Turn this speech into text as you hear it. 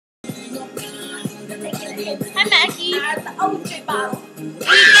Hi, Mackie. That's the OJ bottle. We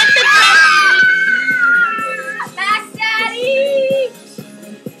get the Mac Daddy!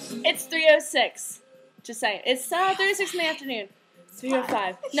 It's 3:06. Just saying. It's 3:06 in the afternoon.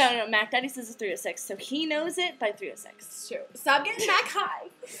 3:05. No, Mac Daddy says it's 3:06, so he knows it by 3:06. It's true. Stop getting Mac high.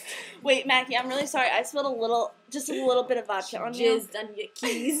 Wait, Mackie, I'm really sorry. I spilled just a little bit of vodka on you. Jizzed on your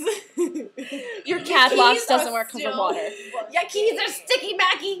keys. Your cat box doesn't work because of water. Your keys are sticky,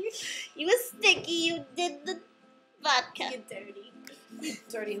 Mackie. You was sticky. You did the vodka. You dirty.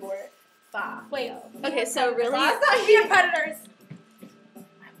 Dirty whore. Bah. Wait. Okay, so really, That's not your predators.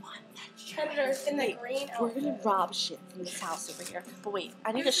 Predators in the green outfit. we're gonna rob shit from this house over here. But wait,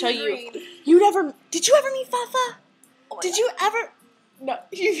 I need to show you. Green. Did you ever meet Fafa? Oh my Did God. you ever? No. Look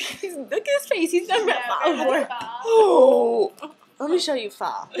at his face. He's never met Fa before. Fa. Oh. Let me show you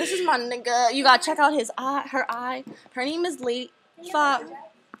Fa. This is my nigga. You gotta check out his eye. Her eye. Her name is Lady Fa.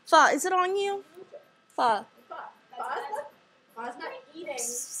 Fa, is it on you? Fa. Fa's not eating.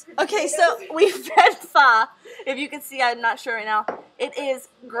 Okay, so we fed Fa. If you can see, I'm not sure right now. It is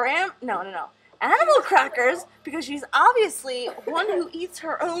animal crackers, because she's obviously one who eats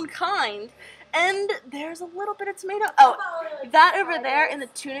her own kind. And there's a little bit of tomato. Oh, that over there in the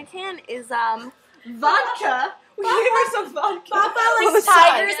tuna can is vodka. We gave her some vodka. Papa on the likes side.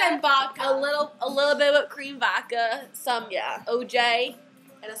 tigers and vodka. A little bit of cream vodka, some OJ,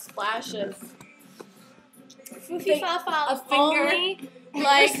 and a splash of a finger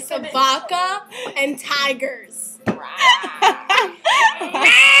likes some vodka and tigers.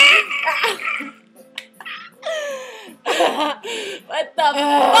 What the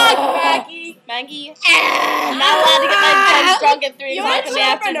fuck, Maggie? Maggie, I'm not allowed to get my friends drunk at 3 You o'clock want in the to try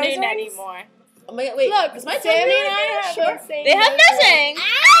for afternoon nose rings? anymore. Oh my God, wait. Look, is my Sammy tongue and I have short? the same They have nose ring. nothing.